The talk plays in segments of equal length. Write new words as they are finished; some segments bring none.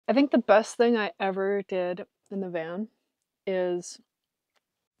I think the best thing I ever did in the van is...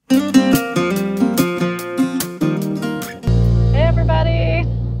 Hey everybody!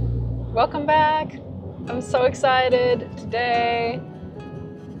 Welcome back! I'm so excited. Today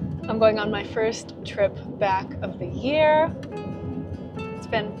I'm going on my first trip back of the year. It's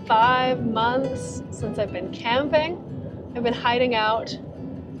been 5 months since I've been camping. I've been hiding out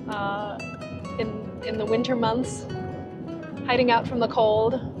in the winter months, hiding out from the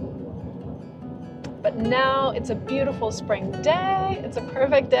cold. But now it's a beautiful spring day. It's a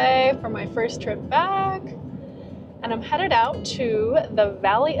perfect day for my first trip back. And I'm headed out to the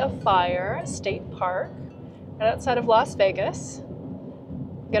Valley of Fire State Park, right outside of Las Vegas.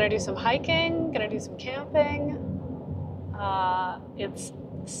 I'm gonna do some hiking, gonna do some camping. It's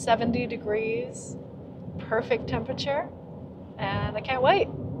 70 degrees, perfect temperature, and I can't wait.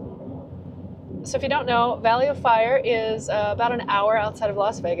 So if you don't know, Valley of Fire is about an hour outside of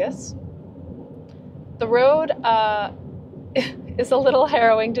Las Vegas. The road is a little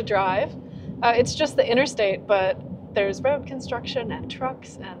harrowing to drive. It's just the interstate, but there's road construction and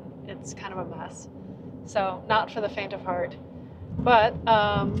trucks, and it's kind of a mess. So not for the faint of heart. But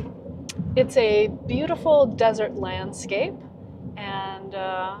it's a beautiful desert landscape, and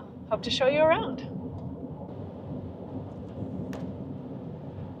hope to show you around.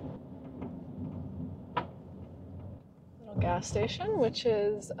 Little gas station, which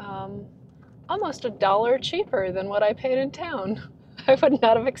is almost $1 cheaper than what I paid in town. I would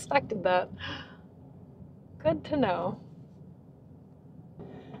not have expected that. Good to know.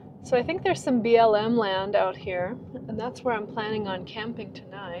 So I think there's some BLM land out here, and that's where I'm planning on camping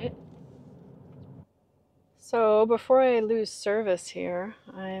tonight. So before I lose service here,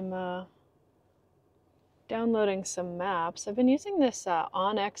 I'm downloading some maps. I've been using this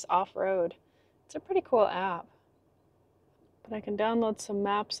OnX Off-Road. It's a pretty cool app. But I can download some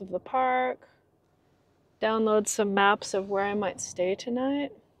maps of the park, download some maps of where I might stay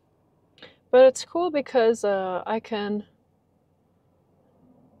tonight. But it's cool because I can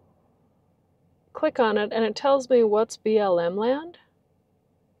click on it and it tells me what's BLM land.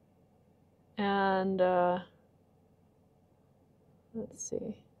 And let's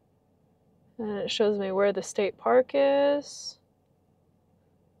see. And it shows me where the state park is.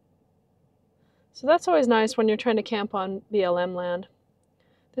 So that's always nice when you're trying to camp on BLM land.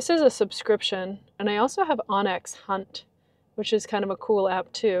 This is a subscription, and I also have OnX Hunt, which is kind of a cool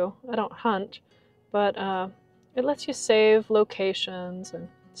app too. I don't hunt, but it lets you save locations and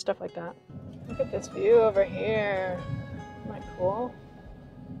stuff like that. Look at this view over here. Isn't that cool?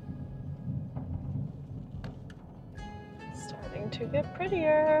 It's starting to get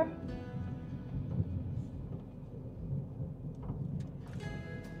prettier.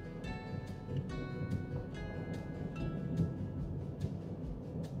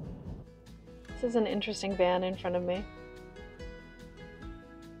 This is an interesting van in front of me.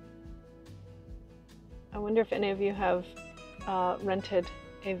 I wonder if any of you have rented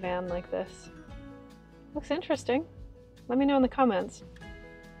a van like this. Looks interesting. Let me know in the comments.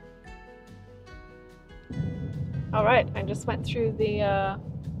 All right, I just went through the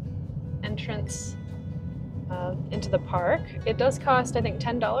entrance into the park. It does cost, I think,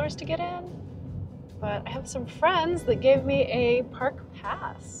 $10 to get in, but I have some friends that gave me a park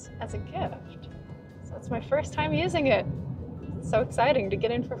pass as a gift. So it's my first time using it. It's so exciting to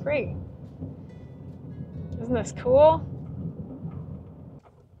get in for free. Isn't this cool?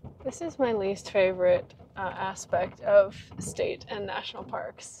 This is my least favorite aspect of state and national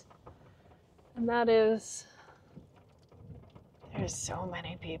parks. And that is, there's so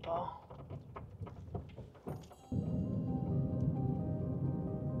many people.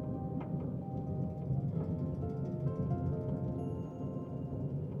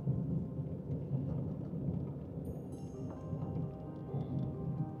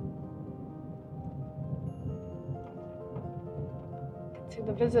 See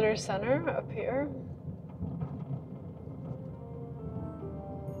the visitor center up here.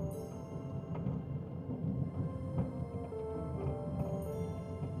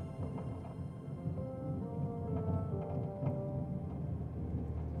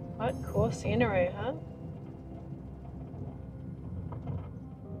 What cool scenery, huh?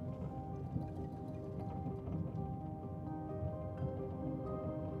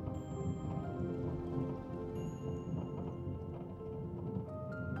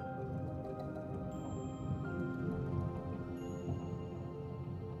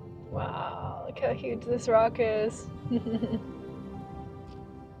 Wow, look how huge this rock is.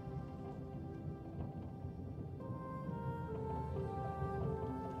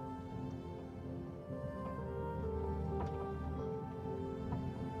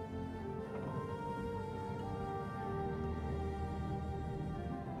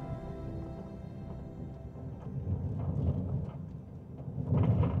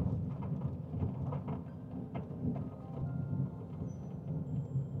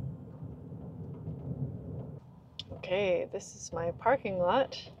 Okay, this is my parking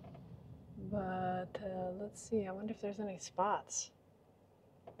lot, but let's see, I wonder if there's any spots.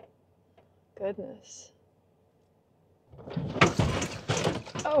 Goodness.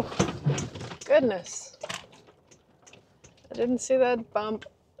 Oh, goodness. I didn't see that bump.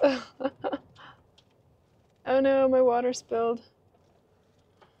 Oh no, my water spilled.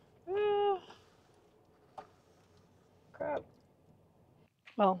 Ah, crap.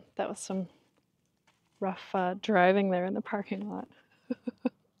 Well, that was some rough driving there in the parking lot.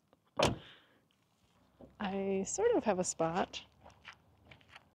 I sort of have a spot.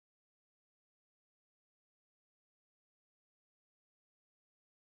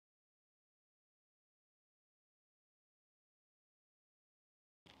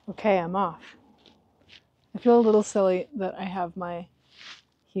 Okay, I'm off. I feel a little silly that I have my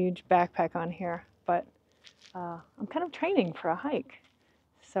huge backpack on here, but I'm kind of training for a hike,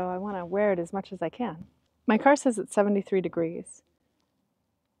 so I want to wear it as much as I can. My car says it's 73 degrees,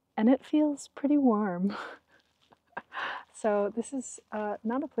 and it feels pretty warm. So this is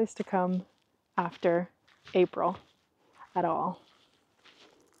not a place to come after April at all.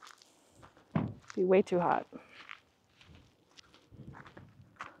 It'd be way too hot.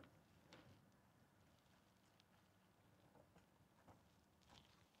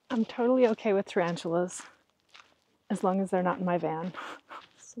 I'm totally okay with tarantulas as long as they're not in my van.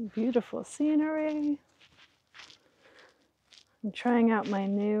 Some beautiful scenery. I'm trying out my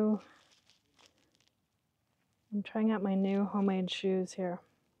new homemade shoes here.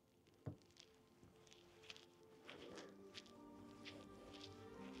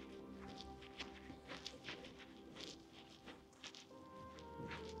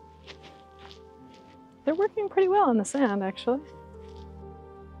 They're working pretty well in the sand, actually.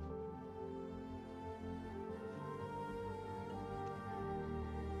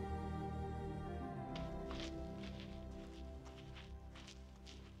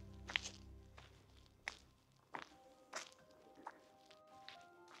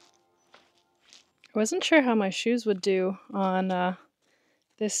 I wasn't sure how my shoes would do on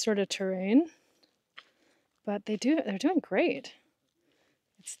this sort of terrain, but they're doing great.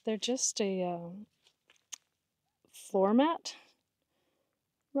 They're just a floor mat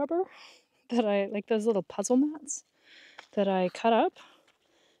rubber that I like, those little puzzle mats that I cut up,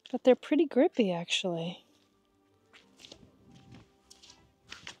 but they're pretty grippy actually.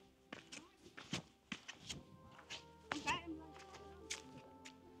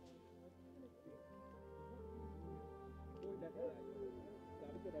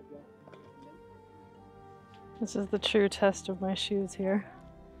 This is the true test of my shoes here.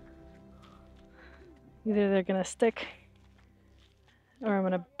 Either they're gonna stick or I'm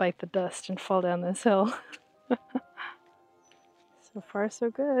gonna bite the dust and fall down this hill. So far,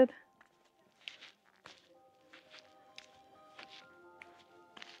 so good.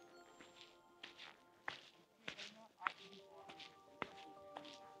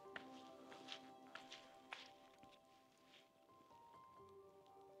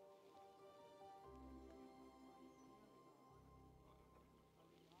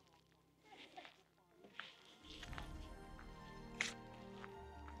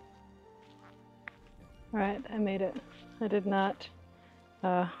 All right, I made it. I did not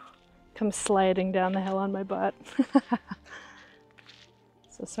come sliding down the hill on my butt.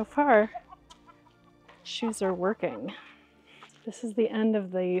 So far, shoes are working. This is the end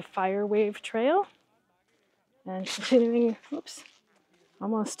of the Fire Wave Trail. And continuing, oops,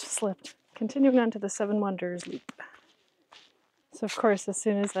 almost slipped. Continuing on to the Seven Wonders Loop. So of course, as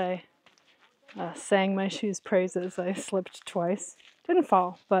soon as I sang my shoes' praises, I slipped twice. Didn't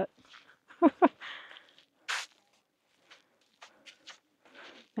fall, but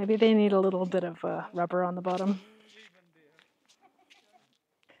maybe they need a little bit of rubber on the bottom.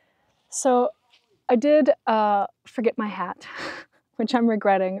 So I did forget my hat, which I'm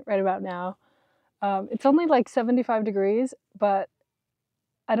regretting right about now. It's only like 75 degrees, but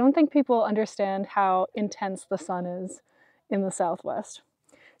I don't think people understand how intense the sun is in the Southwest.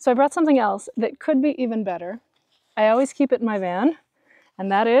 So I brought something else that could be even better. I always keep it in my van,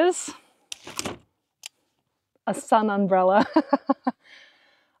 and that is a sun umbrella.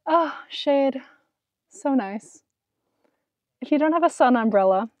 Oh, shade. So nice. If you don't have a sun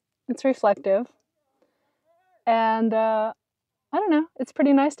umbrella, it's reflective. And I don't know, it's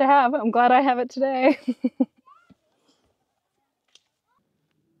pretty nice to have. I'm glad I have it today.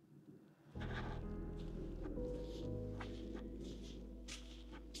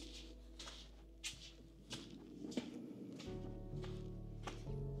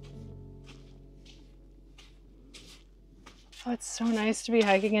 Oh, it's so nice to be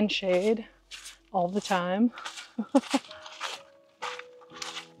hiking in shade all the time.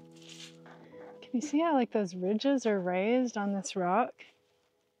 Can you see how like those ridges are raised on this rock?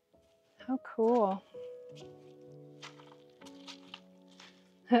 How cool.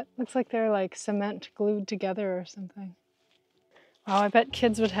 It looks like they're like cement glued together or something. Wow, I bet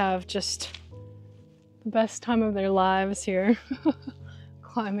kids would have just the best time of their lives here,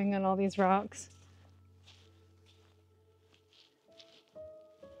 climbing on all these rocks.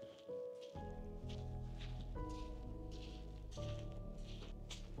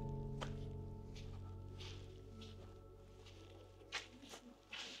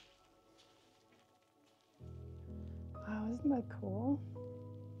 Wow, isn't that cool?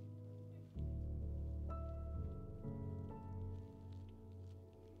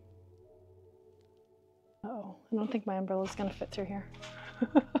 Uh-oh, I don't think my umbrella's gonna fit through here.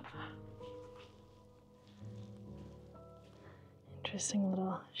 Interesting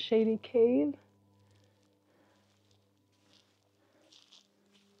little shady cave.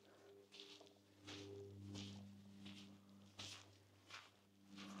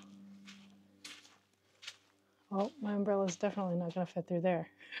 Oh, my umbrella's definitely not gonna fit through there.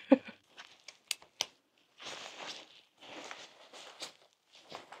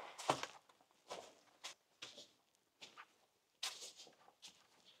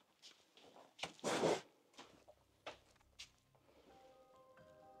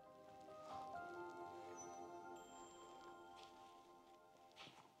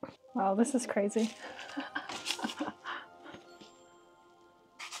 Wow, this is crazy.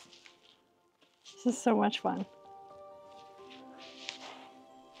 This is so much fun.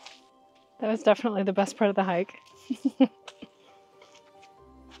 That was definitely the best part of the hike.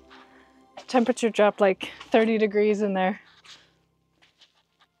 Temperature dropped like 30 degrees in there.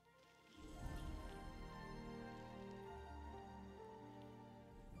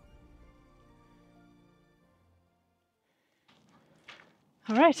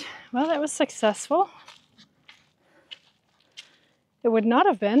 All right, well, that was successful. It would not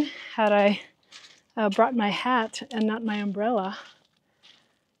have been had I brought my hat and not my umbrella.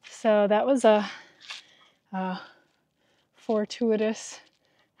 So that was a fortuitous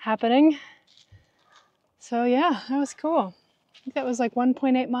happening. So yeah, that was cool. I think that was like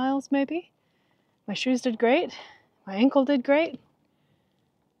 1.8 miles maybe. My shoes did great. My ankle did great.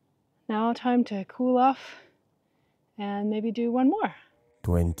 Now time to cool off and maybe do one more.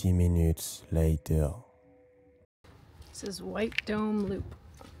 20 minutes later. This is White Dome Loop.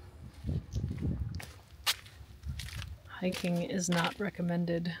 Hiking is not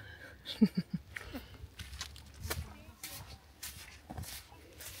recommended.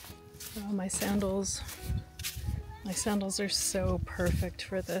 Oh, my sandals. My sandals are so perfect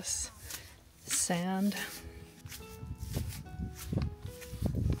for this sand.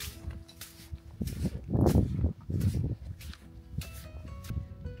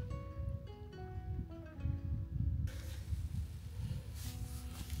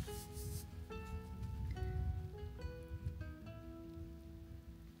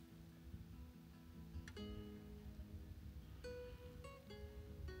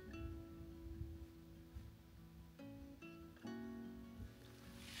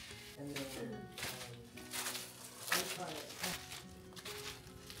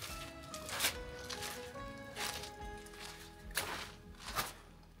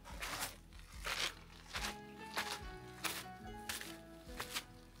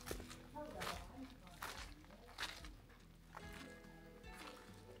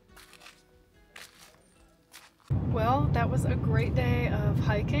 Well, that was a great day of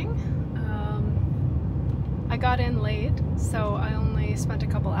hiking. I got in late, so I only spent a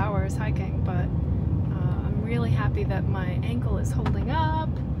couple hours hiking, but I'm really happy that my ankle is holding up.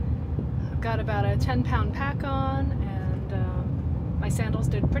 I've got about a 10-pound pack on, and my sandals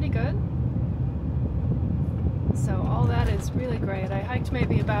did pretty good. So all that is really great. I hiked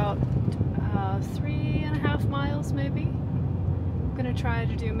maybe about 3.5 miles maybe. I'm gonna try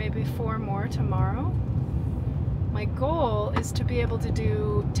to do maybe 4 more tomorrow. My goal is to be able to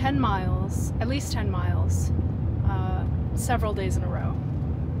do 10 miles, at least 10 miles, several days in a row.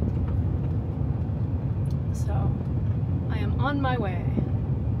 So I am on my way.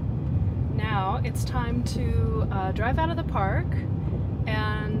 Now it's time to drive out of the park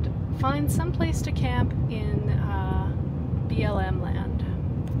and find some place to camp in BLM land.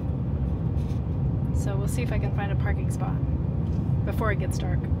 So we'll see if I can find a parking spot before it gets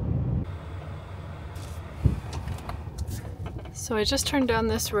dark. So I just turned down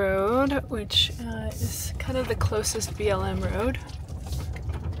this road, which is kind of the closest BLM road.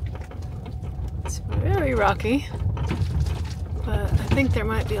 It's very rocky, but I think there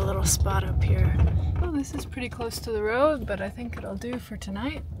might be a little spot up here. Oh, this is pretty close to the road, but I think it'll do for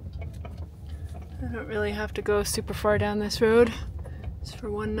tonight. I don't really have to go super far down this road. It's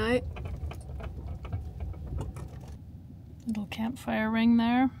for one night. Little campfire ring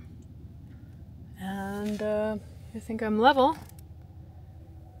there. And I think I'm level.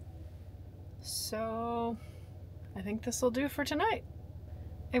 So I think this will do for tonight.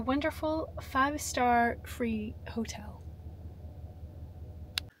 A wonderful 5-star free hotel.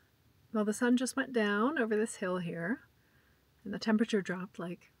 Well, the sun just went down over this hill here, and the temperature dropped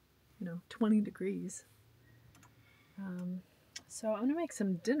like, 20 degrees. So I'm gonna make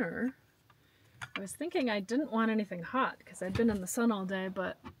some dinner. I was thinking I didn't want anything hot because I'd been in the sun all day,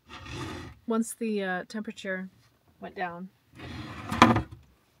 but once the temperature went down,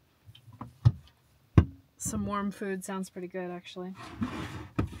 some warm food sounds pretty good actually.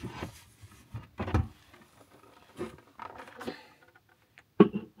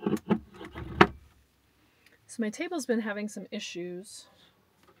 So my table's been having some issues,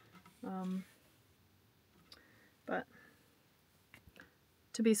 but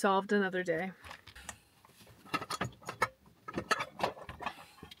to be solved another day.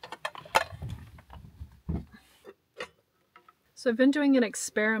 So I've been doing an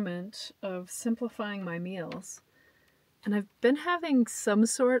experiment of simplifying my meals, and I've been having some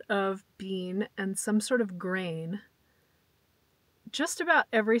sort of bean and some sort of grain just about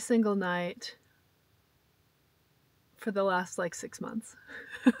every single night for the last like 6 months.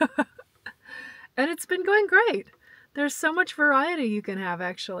 And it's been going great. There's so much variety you can have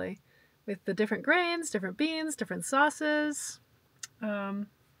actually with the different grains, different beans, different sauces.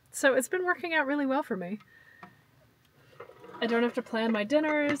 So it's been working out really well for me. I don't have to plan my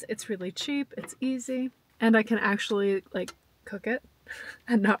dinners. It's really cheap. It's easy. And I can actually like cook it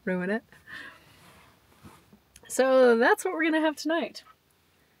and not ruin it. So that's what we're going to have tonight.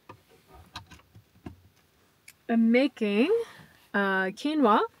 I'm making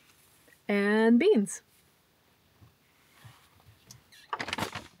quinoa and beans.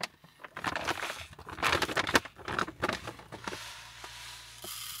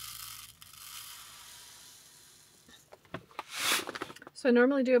 So I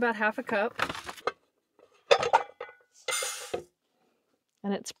normally do about half a cup.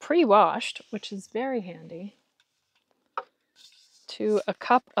 And it's pre-washed, which is very handy. To a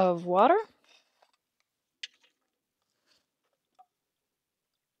cup of water.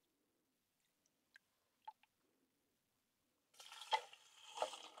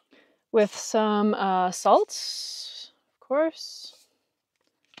 With some salt, of course,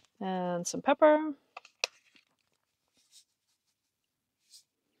 and some pepper.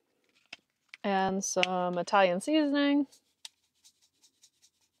 And some Italian seasoning.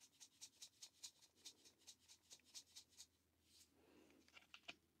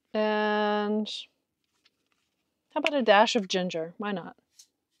 And how about a dash of ginger? Why not?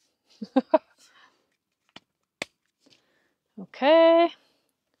 Okay.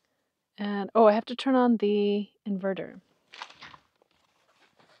 And oh, I have to turn on the inverter.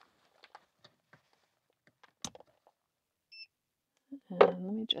 And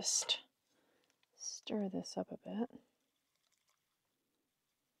let me just stir this up a bit.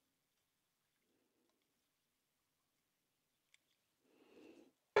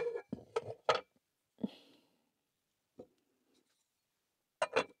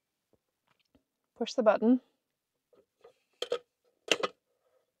 Push the button.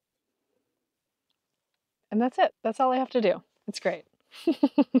 And that's it. That's all I have to do. It's great.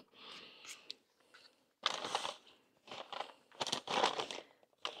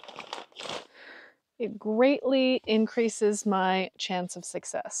 It greatly increases my chance of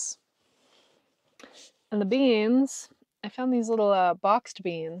success. And the beans, I found these little boxed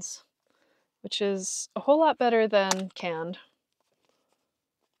beans, which is a whole lot better than canned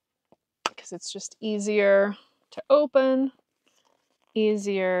because it's just easier to open,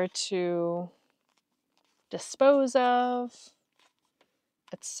 easier to dispose of,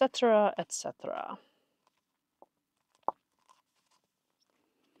 etc., etc.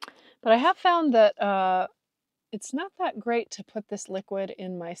 But I have found that it's not that great to put this liquid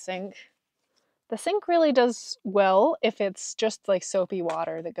in my sink. The sink really does well if it's just like soapy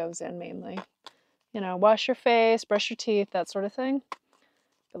water that goes in mainly. Wash your face, brush your teeth, that sort of thing.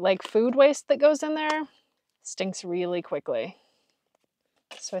 But like food waste that goes in there stinks really quickly.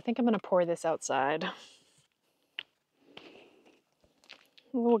 So I think I'm going to pour this outside.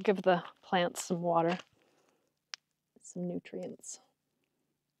 We'll give the plants some water, some nutrients.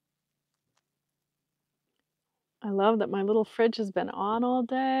 I love that my little fridge has been on all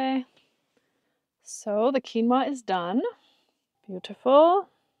day. So the quinoa is done. Beautiful.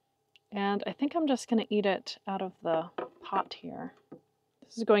 And I think I'm just going to eat it out of the pot here.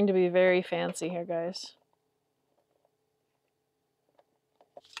 This is going to be very fancy here, guys.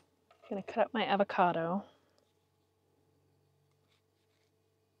 I'm going to cut up my avocado.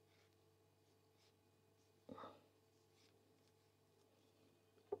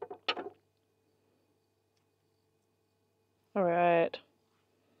 All right.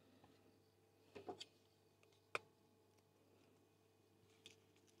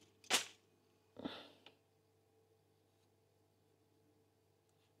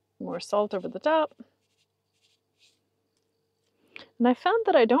 More salt over the top. And I found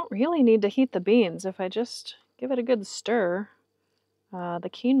that I don't really need to heat the beans. If I just give it a good stir, the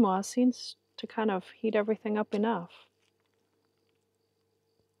quinoa seems to kind of heat everything up enough.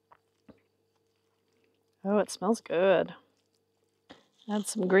 Oh, it smells good. Add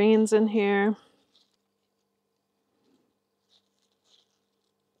some greens in here.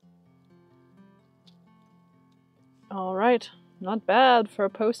 All right, not bad for a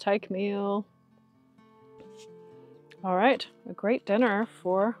post-hike meal. All right, a great dinner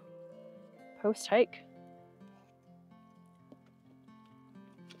for post-hike.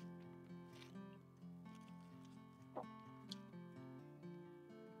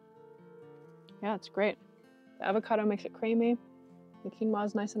 Yeah, it's great. The avocado makes it creamy. The quinoa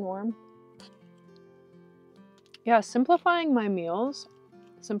is nice and warm. Yeah, simplifying my meals,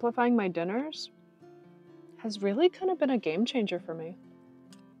 simplifying my dinners has really kind of been a game changer for me.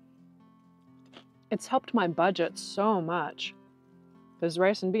 It's helped my budget so much. Because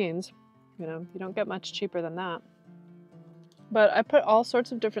rice and beans, you know, you don't get much cheaper than that. But I put all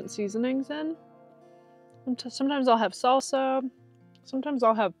sorts of different seasonings in. Sometimes I'll have salsa. Sometimes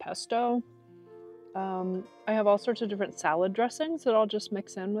I'll have pesto. I have all sorts of different salad dressings that I'll just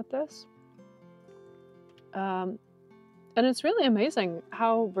mix in with this. And it's really amazing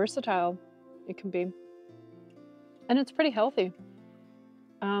how versatile it can be. And it's pretty healthy.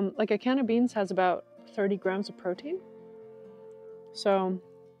 Like a can of beans has about 30 grams of protein. So,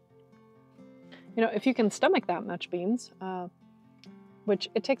 you know, if you can stomach that much beans, which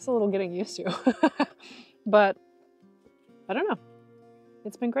it takes a little getting used to, but I don't know.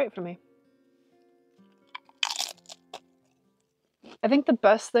 It's been great for me. I think the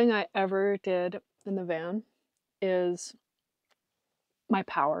best thing I ever did in the van is my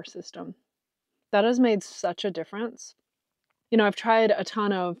power system. That has made such a difference. You know, I've tried a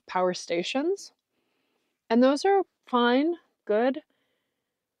ton of power stations, and those are fine, good,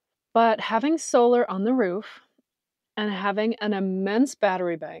 but having solar on the roof and having an immense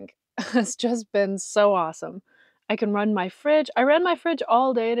battery bank has just been so awesome. I can run my fridge. I ran my fridge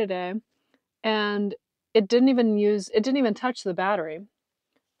all day today, and it didn't even touch the battery.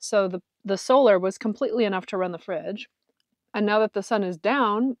 So the solar was completely enough to run the fridge. And now that the sun is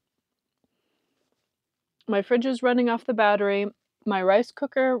down, my fridge is running off the battery, my rice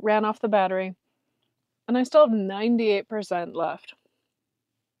cooker ran off the battery, and I still have 98% left.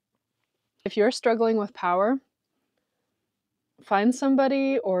 If you're struggling with power, find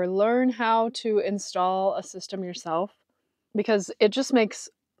somebody or learn how to install a system yourself, because it just makes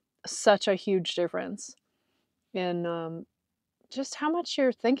such a huge difference in just how much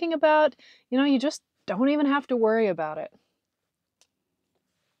you're thinking about. You know, you just don't even have to worry about it.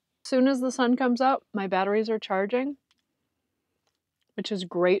 As soon as the sun comes up, my batteries are charging, which is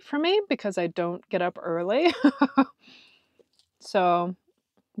great for me because I don't get up early. So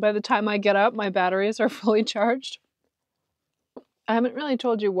by the time I get up, my batteries are fully charged. I haven't really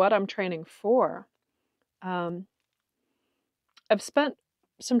told you what I'm training for. I've spent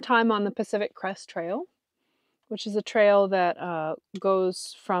some time on the Pacific Crest Trail, which is a trail that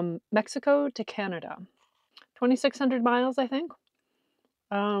goes from Mexico to Canada. 2,600 miles, I think.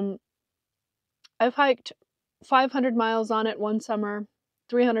 I've hiked 500 miles on it one summer,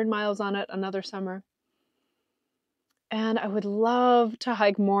 300 miles on it another summer. And I would love to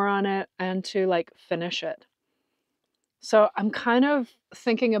hike more on it and to like finish it. So I'm kind of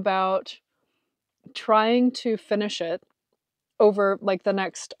thinking about trying to finish it over like the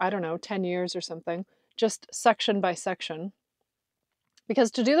next, I don't know, 10 years or something, just section by section. Because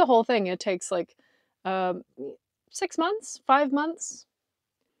to do the whole thing, it takes like 6 months, 5 months.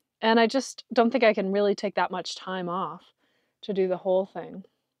 And I just don't think I can really take that much time off to do the whole thing.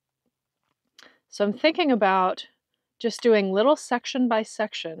 So I'm thinking about just doing little section by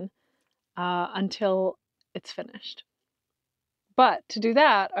section until it's finished. But to do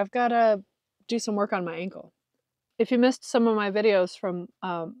that, I've got to do some work on my ankle. If you missed some of my videos from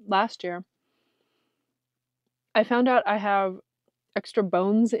last year, I found out I have extra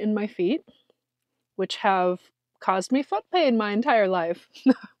bones in my feet, which have caused me foot pain my entire life.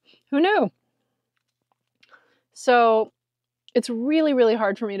 Who knew? So it's really, really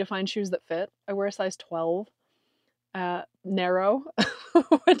hard for me to find shoes that fit. I wear a size 12, narrow,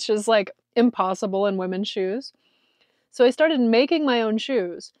 which is like impossible in women's shoes. So I started making my own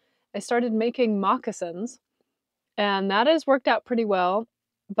shoes. I started making moccasins, and that has worked out pretty well,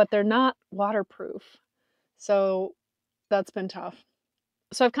 but they're not waterproof. So that's been tough.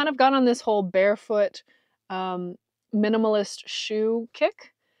 So I've kind of gone on this whole barefoot minimalist shoe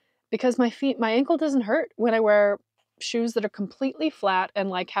kick because my ankle doesn't hurt when I wear shoes that are completely flat and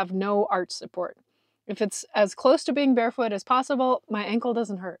like have no arch support. If it's as close to being barefoot as possible, my ankle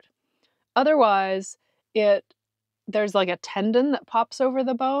doesn't hurt. Otherwise, there's like a tendon that pops over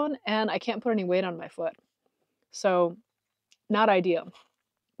the bone and I can't put any weight on my foot. So not ideal.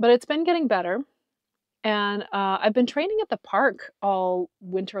 But it's been getting better. And I've been training at the park all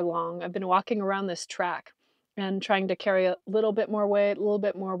winter long. I've been walking around this track and trying to carry a little bit more weight,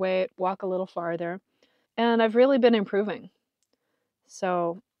 walk a little farther. And I've really been improving.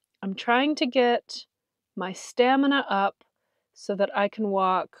 So I'm trying to get my stamina up so that I can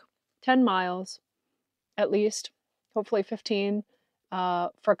walk 10 miles at least, hopefully 15,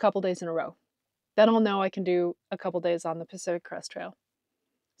 for a couple days in a row. Then I'll know I can do a couple days on the Pacific Crest Trail.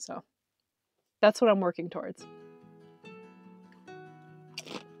 So that's what I'm working towards.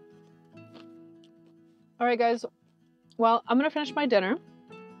 All right, guys. Well, I'm going to finish my dinner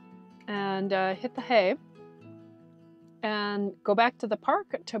and hit the hay and go back to the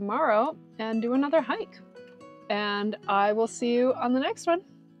park tomorrow and do another hike. And I will see you on the next one.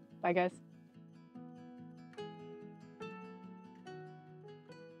 Bye, guys.